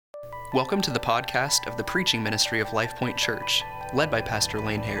Welcome to the podcast of the preaching ministry of Life Point Church, led by Pastor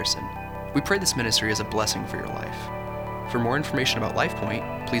Lane Harrison. We pray this ministry is a blessing for your life. For more information about Life Point,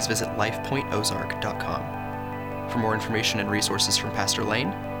 please visit lifepointozark.com. For more information and resources from Pastor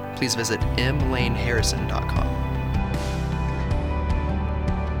Lane, please visit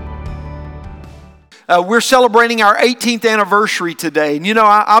mlaneharrison.com. We're celebrating our 18th anniversary today. And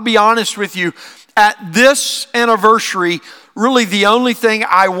I'll be honest with you, at this anniversary, really the only thing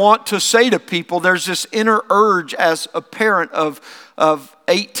I want to say to people, there's this inner urge as a parent of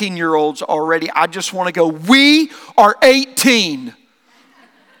 18-year-olds already. I just want to go, we are 18.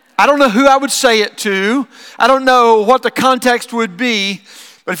 I don't know who I would say it to. I don't know what the context would be.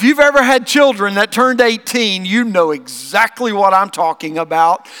 But if you've ever had children that turned 18, you know exactly what I'm talking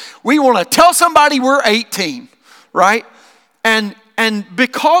about. We want to tell somebody we're 18, right? And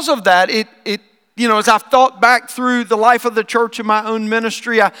because of that, as I've thought back through the life of the church and my own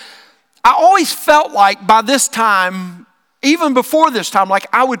ministry, I always felt like by this time, even before this time, like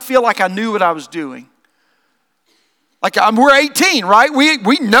I would feel like I knew what I was doing. Like we're 18, right?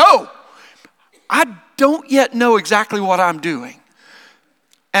 We know. I don't yet know exactly what I'm doing.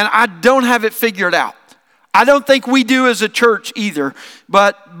 And I don't have it figured out. I don't think we do as a church either.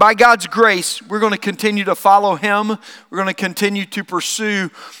 But by God's grace, we're going to continue to follow Him. We're going to continue to pursue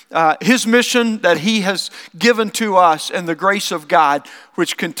His mission that He has given to us and the grace of God,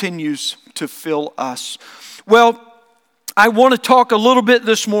 which continues to fill us. Well, I want to talk a little bit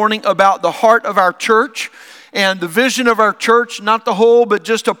this morning about the heart of our church and the vision of our church, not the whole, but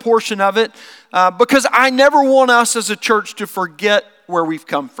just a portion of it. Because I never want us as a church to forget where we've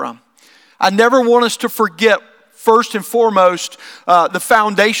come from. I never want us to forget, first and foremost, the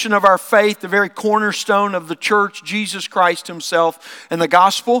foundation of our faith, the very cornerstone of the church, Jesus Christ Himself and the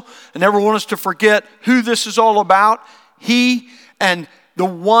gospel. I never want us to forget who this is all about. He and the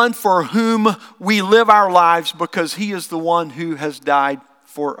one for whom we live our lives, because He is the one who has died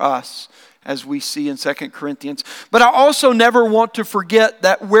for us, as we see in 2 Corinthians. But I also never want to forget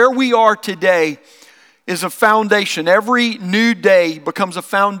that where we are today is a foundation. Every new day becomes a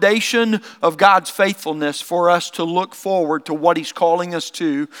foundation of God's faithfulness for us to look forward to what He's calling us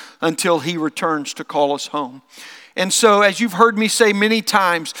to until He returns to call us home. And so, as you've heard me say many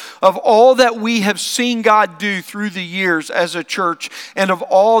times, of all that we have seen God do through the years as a church, and of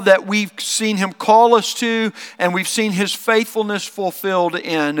all that we've seen Him call us to, and we've seen His faithfulness fulfilled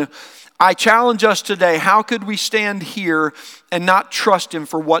in, I challenge us today, how could we stand here and not trust Him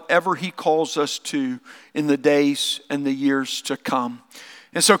for whatever He calls us to in the days and the years to come?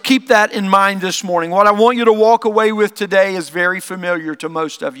 And so keep that in mind this morning. What I want you to walk away with today is very familiar to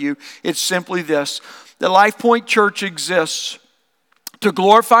most of you. It's simply this: that Life Point Church exists to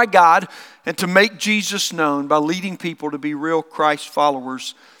glorify God and to make Jesus known by leading people to be real Christ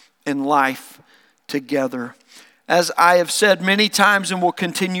followers in life together. As I have said many times and will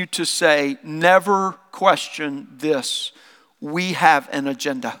continue to say, never question this: we have an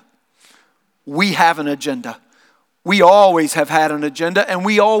agenda. We have an agenda. We always have had an agenda, and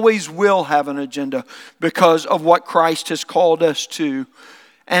we always will have an agenda because of what Christ has called us to.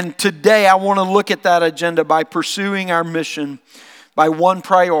 And today I want to look at that agenda by pursuing our mission by one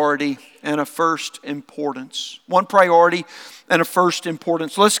priority and a first importance. One priority and a first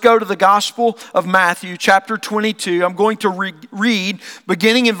importance. Let's go to the Gospel of Matthew, chapter 22. I'm going to read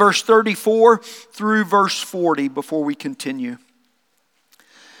beginning in verse 34 through verse 40 before we continue.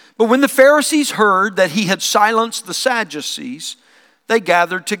 But when the Pharisees heard that He had silenced the Sadducees, they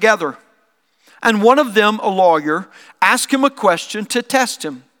gathered together. And one of them, a lawyer, asked Him a question to test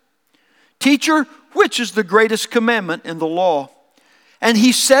Him. "Teacher, which is the greatest commandment in the law?" And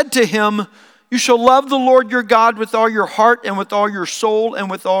He said to him, "You shall love the Lord your God with all your heart and with all your soul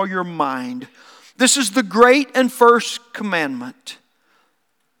and with all your mind. This is the great and first commandment.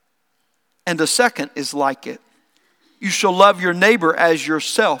 And the second is like it. You shall love your neighbor as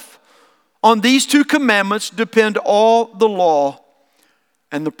yourself. On these two commandments depend all the law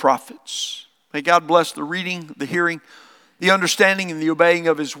and the prophets." May God bless the reading, the hearing, the understanding, and the obeying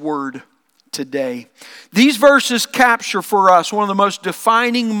of His word today. These verses capture for us one of the most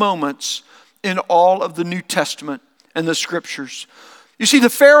defining moments in all of the New Testament and the Scriptures. You see, the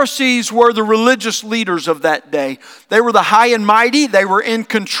Pharisees were the religious leaders of that day. They were the high and mighty. They were in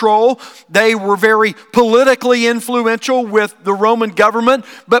control. They were very politically influential with the Roman government.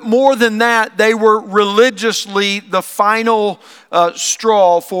 But more than that, they were religiously the final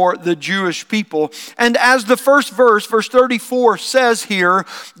straw for the Jewish people. And as the first verse 34 says here,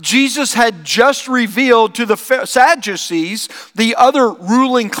 Jesus had just revealed to the Sadducees, the other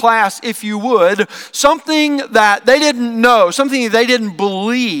ruling class, if you would, something that they didn't know, something they didn't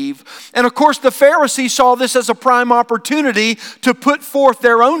believe. And of course, the Pharisees saw this as a prime opportunity to put forth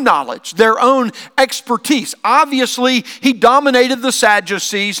their own knowledge, their own expertise. Obviously, he dominated the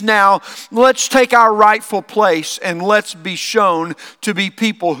Sadducees. Now, let's take our rightful place and let's be shown to be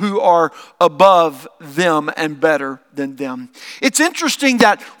people who are above them and better than them. It's interesting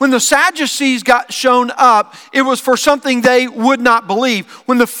that when the Sadducees got shown up, it was for something they would not believe.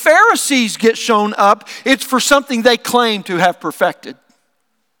 When the Pharisees get shown up, it's for something they claim to have perfected.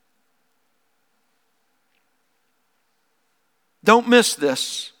 Don't miss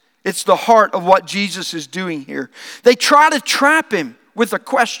this. It's the heart of what Jesus is doing here. They try to trap him with a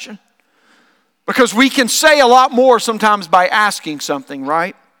question. Because we can say a lot more sometimes by asking something,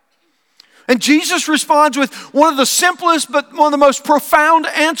 right? And Jesus responds with one of the simplest but one of the most profound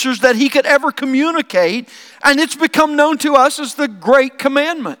answers that he could ever communicate. And it's become known to us as the Great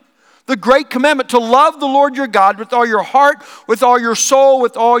Commandment. The Great Commandment to love the Lord your God with all your heart, with all your soul,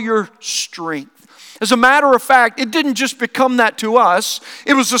 with all your strength. As a matter of fact, it didn't just become that to us.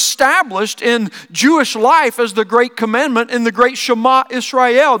 It was established in Jewish life as the Great Commandment in the Great Shema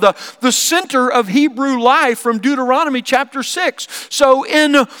Israel, the center of Hebrew life from Deuteronomy chapter 6. So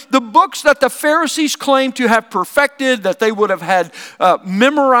in the books that the Pharisees claimed to have perfected, that they would have had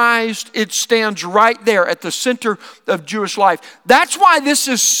memorized, it stands right there at the center of Jewish life. That's why this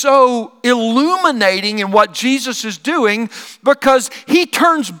is so illuminating in what Jesus is doing, because he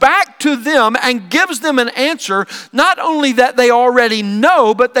turns back to them and gives them an answer, not only that they already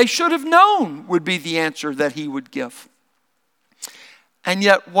know, but they should have known would be the answer that he would give. And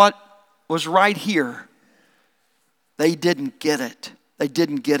yet what was right here, they didn't get it. They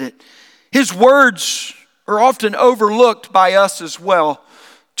didn't get it. His words are often overlooked by us as well,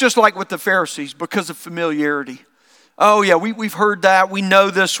 just like with the Pharisees, because of familiarity. Oh yeah, we've heard that. We know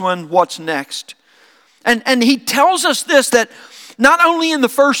this one. What's next? And he tells us this, that not only in the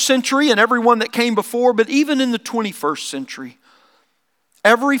first century and everyone that came before, but even in the 21st century,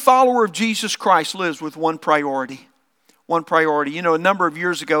 every follower of Jesus Christ lives with one priority. One priority. You know, a number of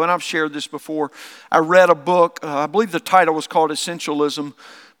years ago, and I've shared this before, I read a book, I believe the title was called Essentialism,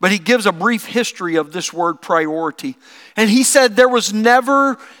 but he gives a brief history of this word priority. And he said there was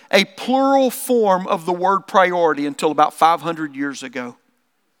never a plural form of the word priority until about 500 years ago.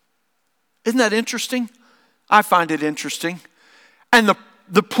 Isn't that interesting? I find it interesting. And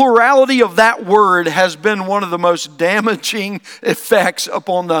the plurality of that word has been one of the most damaging effects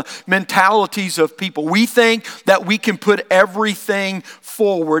upon the mentalities of people. We think that we can put everything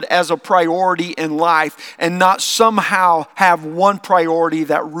forward as a priority in life and not somehow have one priority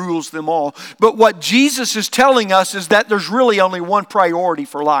that rules them all. But what Jesus is telling us is that there's really only one priority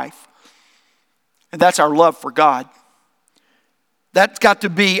for life. And that's our love for God. That's got to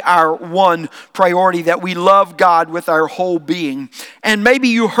be our one priority, that we love God with our whole being. And maybe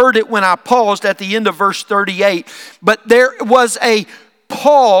you heard it when I paused at the end of verse 38, but there was a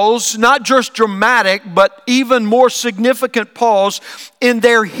pause, not just dramatic, but even more significant pause in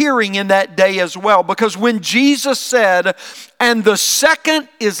their hearing in that day as well. Because when Jesus said, "And the second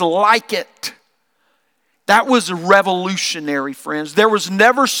is like it," that was revolutionary, friends. There was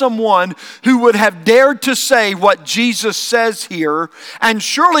never someone who would have dared to say what Jesus says here, and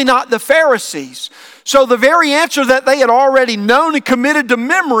surely not the Pharisees. So the very answer that they had already known and committed to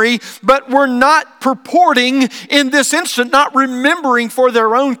memory, but were not purporting in this instant, not remembering for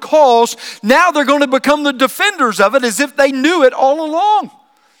their own cause, now they're going to become the defenders of it as if they knew it all along.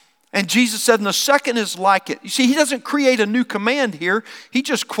 And Jesus said, "And the second is like it." You see, he doesn't create a new command here. He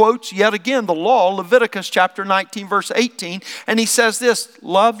just quotes yet again the law, Leviticus chapter 19, verse 18. And he says this,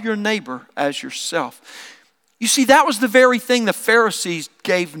 "Love your neighbor as yourself." You see, that was the very thing the Pharisees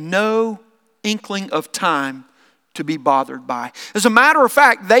gave no inkling of time to be bothered by. As a matter of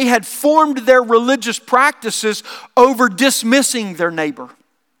fact, they had formed their religious practices over dismissing their neighbor.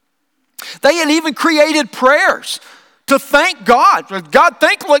 They had even created prayers to thank God. God,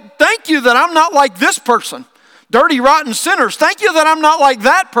 thank you that I'm not like this person. Dirty, rotten sinners. Thank you that I'm not like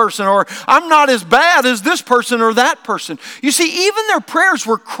that person, or I'm not as bad as this person or that person. You see, even their prayers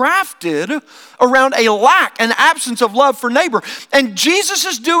were crafted around a lack, an absence of love for neighbor. And Jesus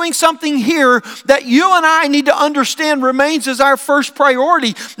is doing something here that you and I need to understand remains as our first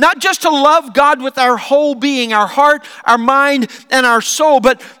priority. Not just to love God with our whole being, our heart, our mind, and our soul,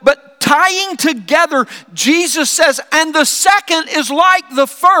 but tying together, Jesus says, "And the second is like the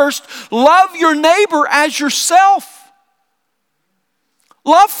first, love your neighbor as yourself."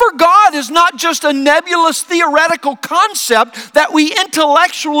 Love for God is not just a nebulous theoretical concept that we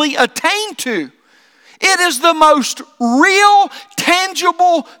intellectually attain to. It is the most real,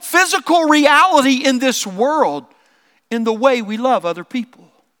 tangible, physical reality in this world in the way we love other people.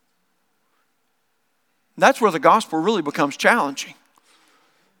 That's where the gospel really becomes challenging.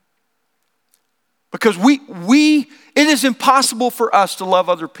 Because it is impossible for us to love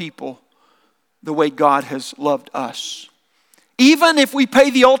other people the way God has loved us. Even if we pay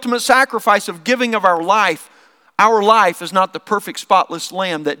the ultimate sacrifice of giving of our life is not the perfect spotless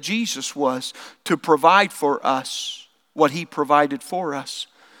lamb that Jesus was to provide for us what He provided for us.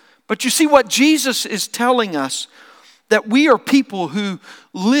 But you see what Jesus is telling us, that we are people who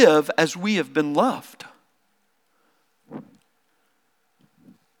live as we have been loved.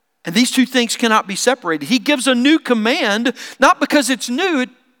 And these two things cannot be separated. He gives a new command, not because it's new,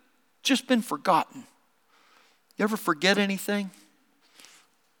 it's just been forgotten. You ever forget anything?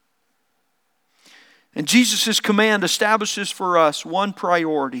 And Jesus' command establishes for us one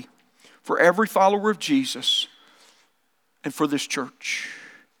priority for every follower of Jesus and for this church.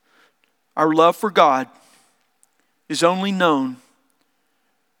 Our love for God is only known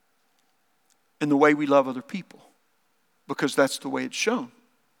in the way we love other people, because that's the way it's shown.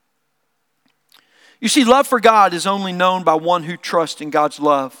 You see, love for God is only known by one who trusts in God's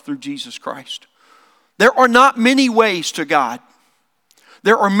love through Jesus Christ. There are not many ways to God.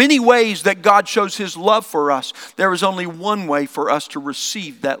 There are many ways that God shows His love for us. There is only one way for us to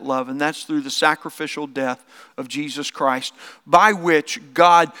receive that love, and that's through the sacrificial death of Jesus Christ, by which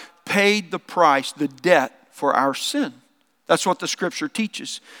God paid the price, the debt for our sin. That's what the Scripture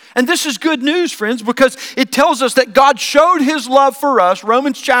teaches. And this is good news, friends, because it tells us that God showed His love for us,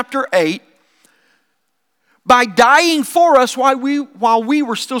 Romans chapter 8, by dying for us while we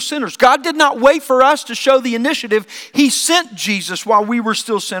were still sinners. God did not wait for us to show the initiative. He sent Jesus while we were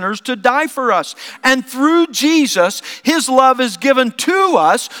still sinners to die for us. And through Jesus, His love is given to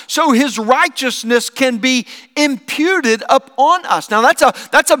us so His righteousness can be imputed upon us. Now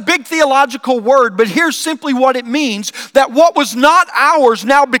that's a big theological word, but here's simply what it means: that what was not ours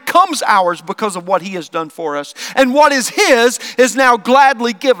now becomes ours because of what He has done for us. And what is His is now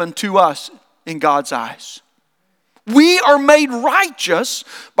gladly given to us in God's eyes. We are made righteous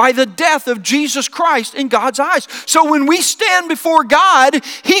by the death of Jesus Christ in God's eyes. So when we stand before God,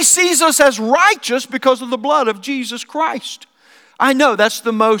 He sees us as righteous because of the blood of Jesus Christ. I know that's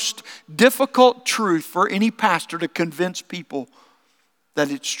the most difficult truth for any pastor to convince people that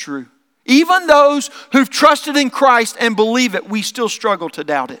it's true. Even those who've trusted in Christ and believe it, we still struggle to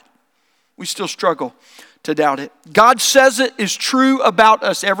doubt it. We still struggle to doubt it. God says it is true about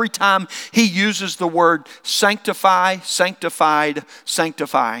us every time He uses the word sanctify, sanctified,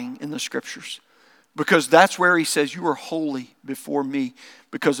 sanctifying in the Scriptures. Because that's where He says, you are holy before me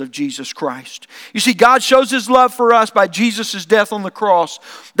because of Jesus Christ. You see, God shows His love for us by Jesus' death on the cross,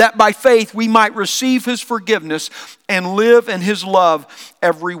 that by faith we might receive His forgiveness and live in His love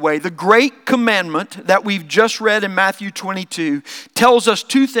every way. The great commandment that we've just read in Matthew 22 tells us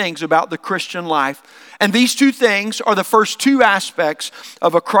two things about the Christian life. And these two things are the first two aspects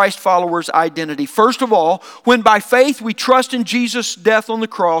of a Christ follower's identity. First of all, when by faith we trust in Jesus' death on the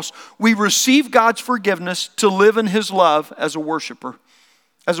cross, we receive God's forgiveness to live in His love as a worshiper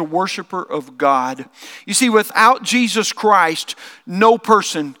of God. You see, without Jesus Christ, no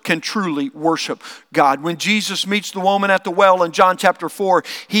person can truly worship God. When Jesus meets the woman at the well in John chapter 4,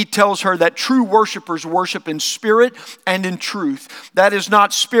 He tells her that true worshipers worship in spirit and in truth. That is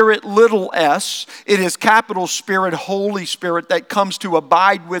not spirit little s, it is capital Spirit, Holy Spirit, that comes to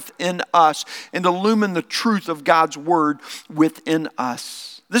abide within us and illumine the truth of God's word within us.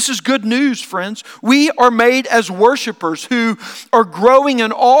 This is good news, friends. We are made as worshipers who are growing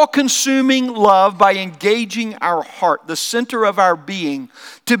in all-consuming love by engaging our heart, the center of our being,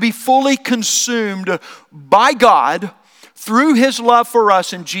 to be fully consumed by God through His love for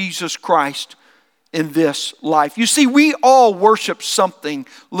us in Jesus Christ in this life. You see, we all worship something,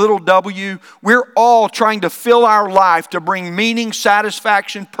 little w. We're all trying to fill our life to bring meaning,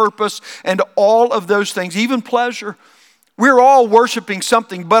 satisfaction, purpose, and all of those things, even pleasure. We're all worshiping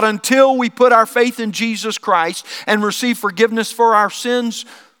something, but until we put our faith in Jesus Christ and receive forgiveness for our sins,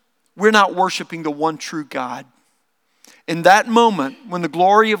 we're not worshiping the one true God. In that moment, when the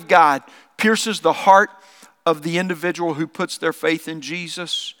glory of God pierces the heart of the individual who puts their faith in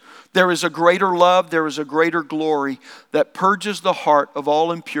Jesus, there is a greater love, there is a greater glory that purges the heart of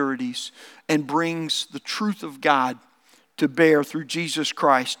all impurities and brings the truth of God to bear through Jesus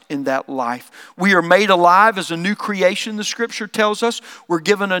Christ in that life. We are made alive as a new creation, the Scripture tells us. We're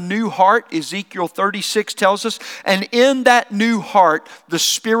given a new heart, Ezekiel 36 tells us. And in that new heart, the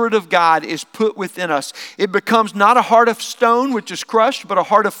Spirit of God is put within us. It becomes not a heart of stone, which is crushed, but a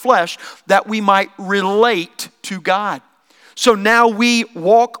heart of flesh, that we might relate to God. So now we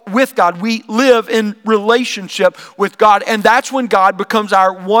walk with God. We live in relationship with God. And that's when God becomes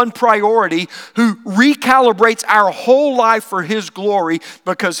our one priority, who recalibrates our whole life for His glory,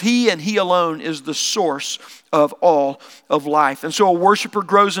 because He and He alone is the source of all of life. And so a worshiper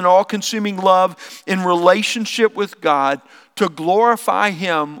grows in all-consuming love in relationship with God to glorify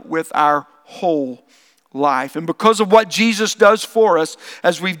Him with our whole life. And because of what Jesus does for us,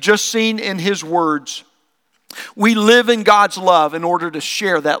 as we've just seen in His words, we live in God's love in order to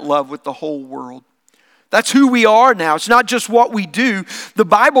share that love with the whole world. That's who we are now. It's not just what we do. The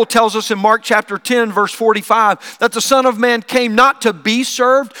Bible tells us in Mark chapter 10, verse 45, that the Son of Man came not to be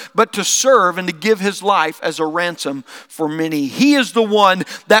served, but to serve and to give His life as a ransom for many. He is the one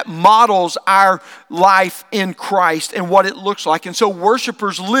that models our life in Christ and what it looks like. And so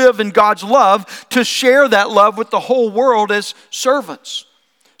worshipers live in God's love to share that love with the whole world as servants.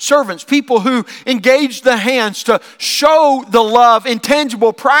 Servants, people who engage the hands to show the love in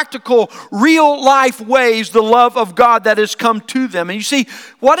tangible, practical, real life ways, the love of God that has come to them. And you see,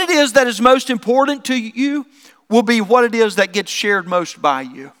 what it is that is most important to you will be what it is that gets shared most by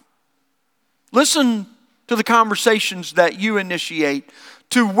you. Listen to the conversations that you initiate,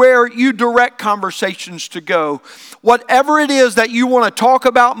 to where you direct conversations to go. Whatever it is that you want to talk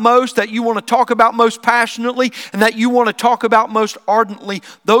about most, that you want to talk about most passionately, and that you want to talk about most ardently,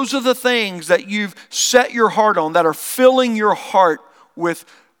 those are the things that you've set your heart on, that are filling your heart with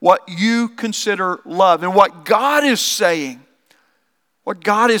what you consider love. And what God is saying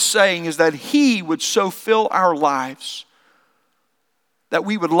is that He would so fill our lives that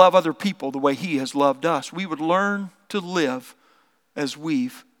we would love other people the way He has loved us. We would learn to live as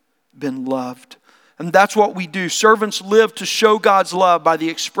we've been loved. And that's what we do. Servants live to show God's love by the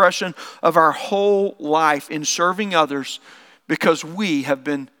expression of our whole life in serving others, because we have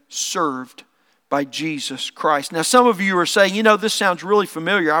been served by Jesus Christ. Now, some of you are saying, this sounds really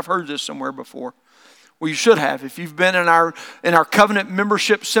familiar. I've heard this somewhere before. Well, you should have. If you've been in our covenant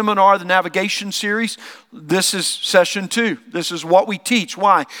membership seminar, the navigation series, this is session 2. This is what we teach.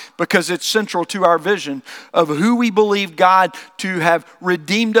 Why? Because it's central to our vision of who we believe God to have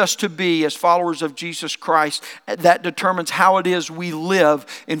redeemed us to be as followers of Jesus Christ. That determines how it is we live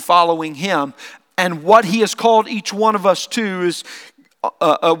in following Him. And what He has called each one of us to is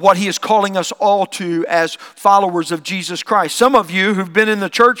what He is calling us all to as followers of Jesus Christ. Some of you who've been in the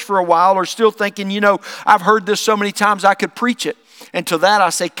church for a while are still thinking, I've heard this so many times I could preach it. And to that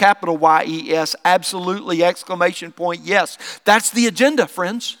I say capital Y-E-S, absolutely, exclamation point, yes. That's the agenda,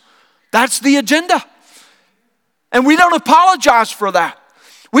 friends. That's the agenda. And we don't apologize for that.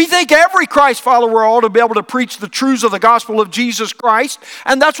 We think every Christ follower ought to be able to preach the truths of the gospel of Jesus Christ,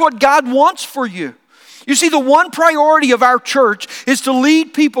 and that's what God wants for you. You see, the one priority of our church is to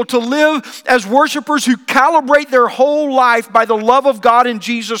lead people to live as worshipers who calibrate their whole life by the love of God in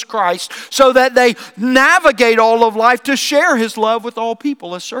Jesus Christ, so that they navigate all of life to share His love with all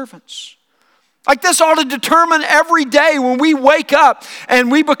people as servants. Like, this ought to determine every day when we wake up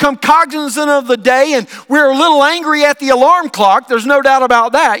and we become cognizant of the day, and we're a little angry at the alarm clock. There's no doubt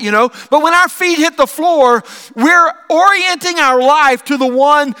about that, But when our feet hit the floor, we're orienting our life to the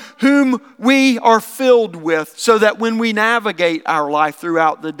one whom we are filled with, so that when we navigate our life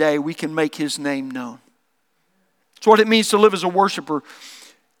throughout the day, we can make His name known. It's what it means to live as a worshiper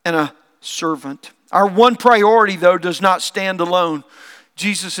and a servant. Our one priority, though, does not stand alone.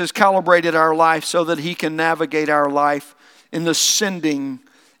 Jesus has calibrated our life so that He can navigate our life in the sending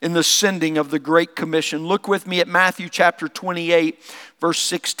of the Great Commission. Look with me at Matthew chapter 28, verse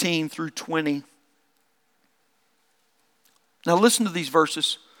 16 through 20. Now listen to these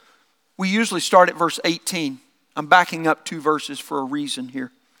verses. We usually start at verse 18. I'm backing up 2 verses for a reason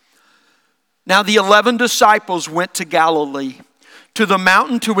here. Now the 11 disciples went to Galilee, to the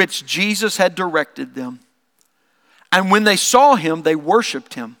mountain to which Jesus had directed them. And when they saw Him, they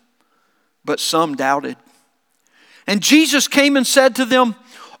worshiped Him, but some doubted. And Jesus came and said to them,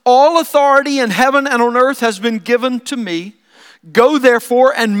 "All authority in heaven and on earth has been given to me. Go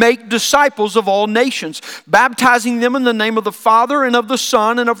therefore and make disciples of all nations, baptizing them in the name of the Father and of the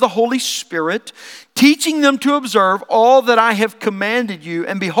Son and of the Holy Spirit, teaching them to observe all that I have commanded you.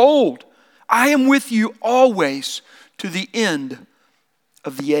 And behold, I am with you always to the end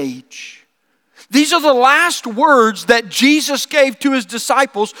of the age." These are the last words that Jesus gave to His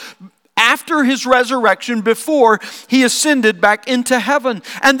disciples after his resurrection, before he ascended back into heaven.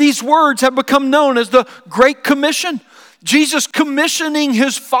 And these words have become known as the Great Commission. Jesus commissioning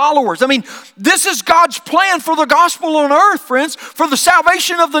his followers. I mean, this is God's plan for the gospel on earth, friends. For the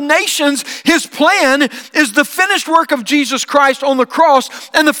salvation of the nations, his plan is the finished work of Jesus Christ on the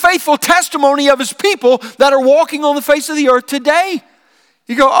cross and the faithful testimony of his people that are walking on the face of the earth today.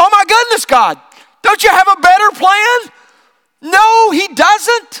 You go, oh my goodness, God, don't you have a better plan? No, he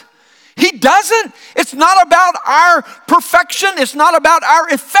doesn't. He doesn't. It's not about our perfection. It's not about our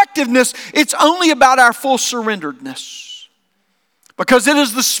effectiveness. It's only about our full surrenderedness. Because it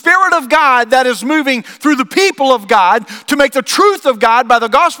is the Spirit of God that is moving through the people of God to make the truth of God by the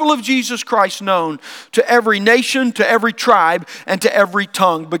gospel of Jesus Christ known to every nation, to every tribe, and to every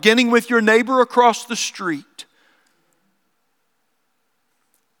tongue, beginning with your neighbor across the street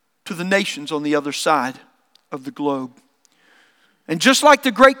to the nations on the other side of the globe. And just like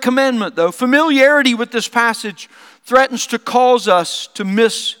the Great Commandment, though, familiarity with this passage threatens to cause us to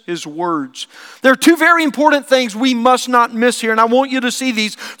miss his words. There are two very important things we must not miss here, and I want you to see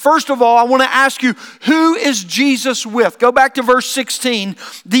these. First of all, I want to ask you, who is Jesus with? Go back to verse 16.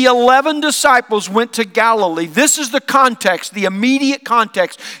 The 11 disciples went to Galilee. This is the context, the immediate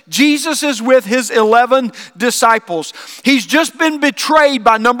context. Jesus is with his 11 disciples. He's just been betrayed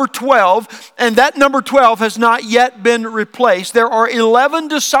by number 12, and that number 12 has not yet been replaced. There are 11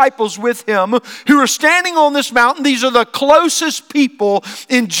 disciples with him who are standing on this mountain. These are the closest people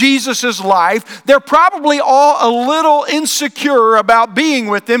in Jesus' life. They're probably all a little insecure about being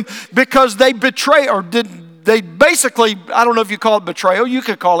with him because they betray or did. They basically, I don't know if you call it betrayal, you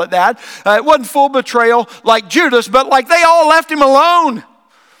could call it that. It wasn't full betrayal like Judas, but like they all left him alone.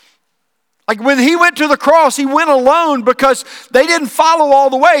 Like when he went to the cross, he went alone because they didn't follow all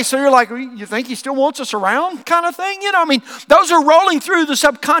the way. So you're like, you think he still wants us around kind of thing? You know, I mean, those are rolling through the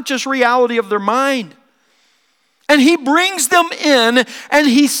subconscious reality of their mind. And he brings them in and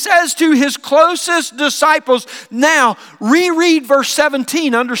he says to his closest disciples, now reread verse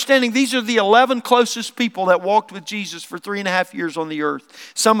 17, understanding these are the 11 closest people that walked with Jesus for 3.5 years on the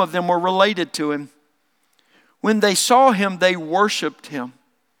earth. Some of them were related to him. When they saw him, they worshiped him.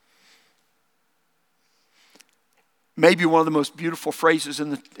 Maybe one of the most beautiful phrases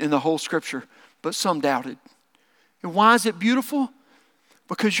in the whole scripture, but some doubted. And why is it beautiful?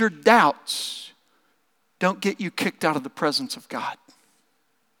 Because your doubts don't get you kicked out of the presence of God.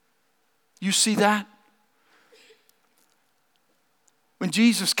 You see that? When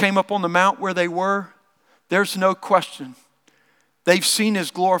Jesus came up on the mount where they were, there's no question. They've seen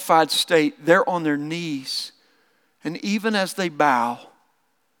his glorified state. They're on their knees. And even as they bow,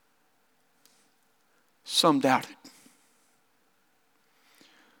 some doubted.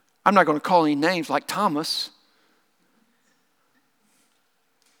 I'm not going to call any names like Thomas,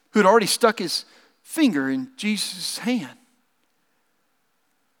 who had already stuck his finger in Jesus' hand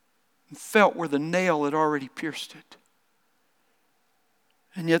and felt where the nail had already pierced it.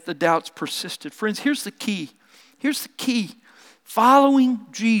 And yet the doubts persisted. Friends, here's the key. Here's the key. Following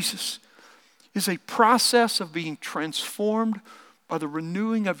Jesus is a process of being transformed by the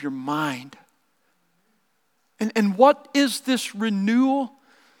renewing of your mind. And what is this renewal?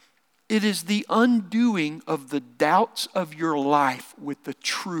 It is the undoing of the doubts of your life with the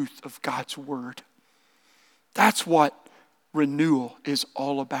truth of God's word. That's what renewal is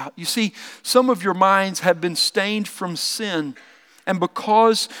all about. You see, some of your minds have been stained from sin, and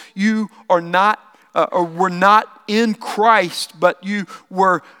because you are not or were not in Christ, but you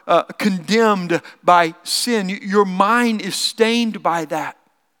were condemned by sin, your mind is stained by that.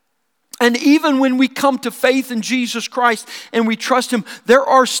 And even when we come to faith in Jesus Christ and we trust him, there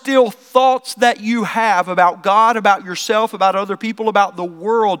are still thoughts that you have about God, about yourself, about other people, about the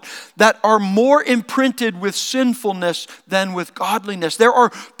world that are more imprinted with sinfulness than with godliness. There are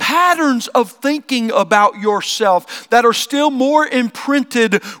patterns of thinking about yourself that are still more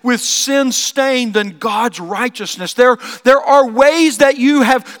imprinted with sin stain than God's righteousness. There are ways that you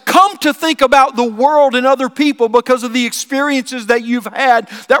have come to think about the world and other people because of the experiences that you've had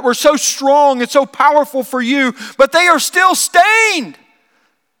that were so strong and so powerful for you, but they are still stained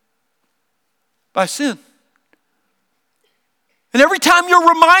by sin. And every time you're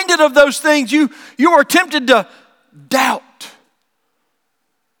reminded of those things, you are tempted to doubt.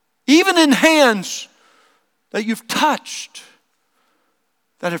 Even in hands that you've touched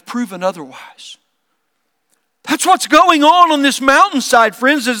that have proven otherwise. That's what's going on this mountainside,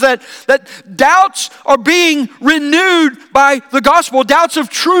 friends, is that doubts are being renewed by the gospel. Doubts of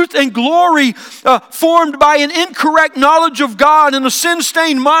truth and glory formed by an incorrect knowledge of God and a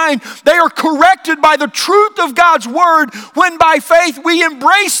sin-stained mind. They are corrected by the truth of God's word when by faith we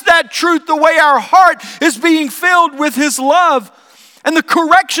embrace that truth the way our heart is being filled with His love. And the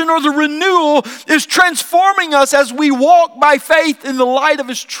correction or the renewal is transforming us as we walk by faith in the light of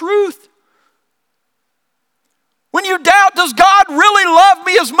His truth. When you doubt, does God really love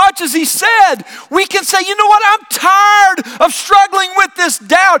me as much as He said? We can say, you know what, I'm tired of struggling with this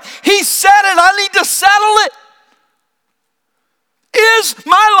doubt. He said it, I need to settle it. Is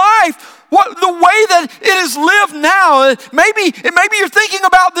my life the way that it is lived now? Maybe you're thinking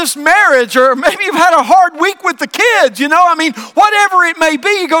about this marriage, or maybe you've had a hard week with the kids, whatever it may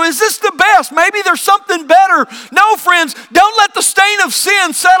be. You go, is this the best? Maybe there's something better. No, friends, don't let the stain of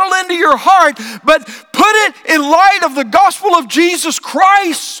sin settle into your heart, but put it in light of the gospel of Jesus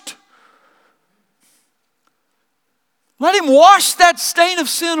Christ. Let Him wash that stain of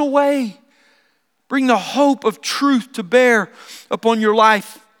sin away. Bring the hope of truth to bear upon your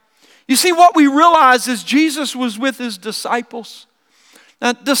life. You see, what we realize is Jesus was with His disciples.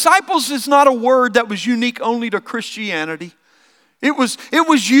 Now, disciples is not a word that was unique only to Christianity. It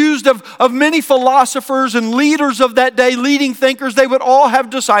was used of many philosophers and leaders of that day, leading thinkers. They would all have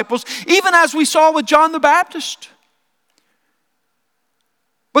disciples, even as we saw with John the Baptist.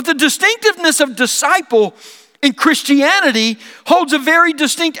 But the distinctiveness of disciple in Christianity holds a very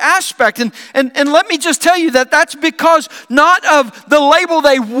distinct aspect. And let me just tell you that's because not of the label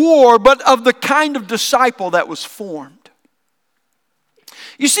they wore, but of the kind of disciple that was formed.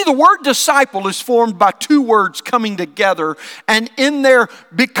 You see, the word disciple is formed by two words coming together, and in their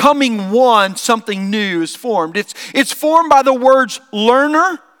becoming one, something new is formed. It's formed by the words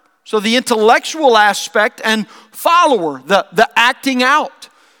learner, so the intellectual aspect, and follower, the acting out.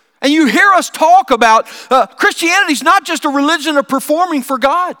 And you hear us talk about Christianity is not just a religion of performing for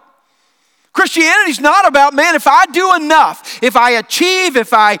God. Christianity is not about, man, if I do enough, if I achieve,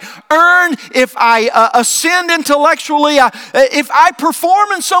 if I earn, if I ascend intellectually, if I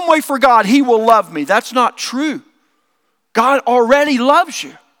perform in some way for God, He will love me. That's not true. God already loves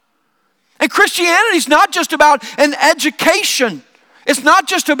you. And Christianity is not just about an education. It's not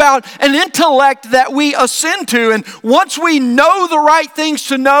just about an intellect that we ascend to, and once we know the right things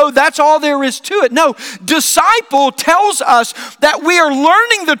to know, that's all there is to it. No, disciple tells us that we are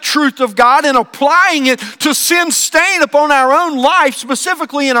learning the truth of God and applying it to sin stain upon our own life,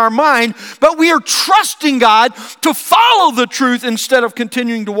 specifically in our mind, but we are trusting God to follow the truth instead of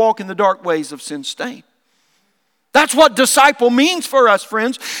continuing to walk in the dark ways of sin stain. That's what disciple means for us,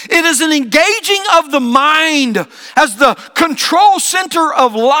 friends. It is an engaging of the mind as the control center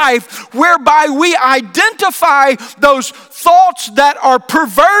of life, whereby we identify those thoughts that are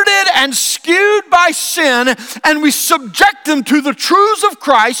perverted and skewed by sin, and we subject them to the truths of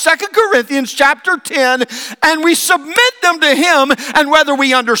Christ, 2 Corinthians chapter 10, and we submit them to Him, and whether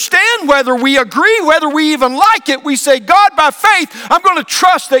we understand, whether we agree, whether we even like it, we say, God, by faith, I'm going to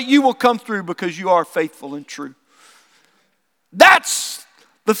trust that You will come through because You are faithful and true. That's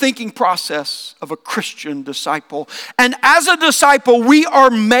the thinking process of a Christian disciple. And as a disciple, we are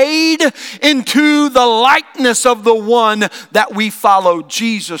made into the likeness of the one that we follow,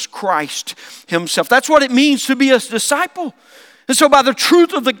 Jesus Christ Himself. That's what it means to be a disciple. And so by the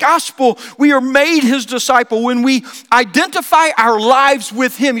truth of the gospel, we are made His disciple when we identify our lives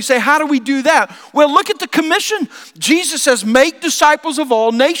with Him. You say, how do we do that? Well, look at the commission. Jesus says, make disciples of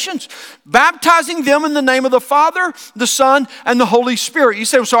all nations, baptizing them in the name of the Father, the Son, and the Holy Spirit. You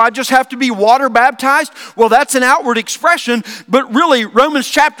say, so I just have to be water baptized? Well, that's an outward expression, but really Romans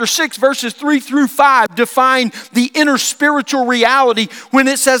chapter 6, verses 3 through 5 define the inner spiritual reality when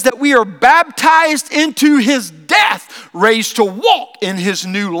it says that we are baptized into His death, raised to walk in His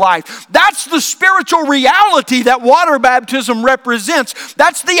new life. That's the spiritual reality that water baptism represents.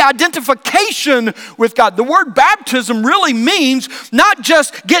 That's the identification with God. The word baptism really means not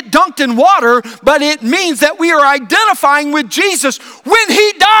just get dunked in water, but it means that we are identifying with Jesus. When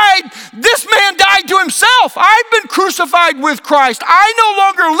He died, this man died to himself. I've been crucified with Christ. I no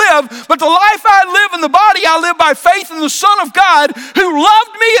longer live, but the life I live in the body, I live by faith in the Son of God who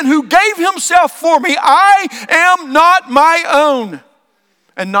loved me and who gave Himself for me. I am not my own.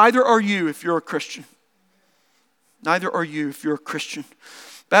 And neither are you if you're a Christian. Neither are you if you're a Christian.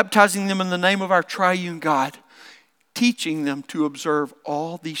 Baptizing them in the name of our triune God, teaching them to observe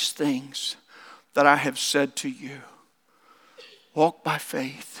all these things that I have said to you. Walk by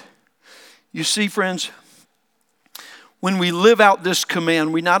faith. You see, friends, when we live out this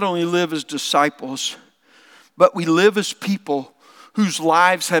command, we not only live as disciples, but we live as people whose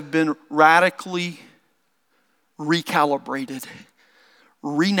lives have been radically recalibrated,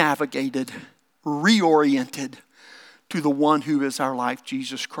 renavigated, reoriented to the one who is our life,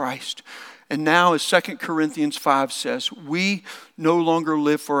 Jesus Christ. And now, as 2 Corinthians 5 says, we no longer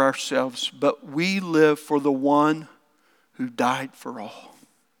live for ourselves, but we live for the one who died for all.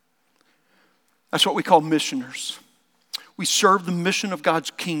 That's what we call missioners. We serve the mission of God's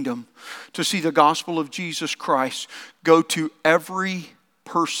kingdom to see the gospel of Jesus Christ go to every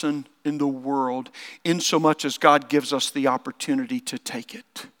person in the world, in so much as God gives us the opportunity to take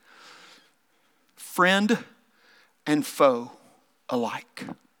it. Friend and foe alike.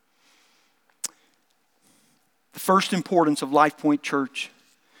 The first importance of Life Point Church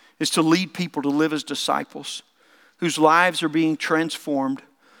is to lead people to live as disciples whose lives are being transformed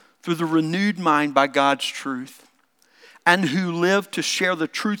through the renewed mind by God's truth, and who live to share the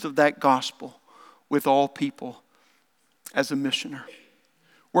truth of that gospel with all people as a missioner.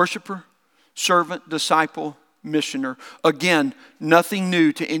 Worshiper, servant, disciple, missioner. Again, nothing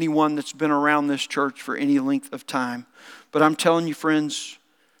new to anyone that's been around this church for any length of time. But I'm telling you, friends,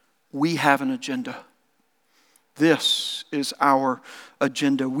 we have an agenda. This is our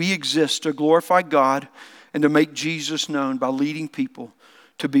agenda. We exist to glorify God and to make Jesus known by leading people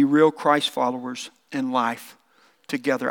to be real Christ followers in life together.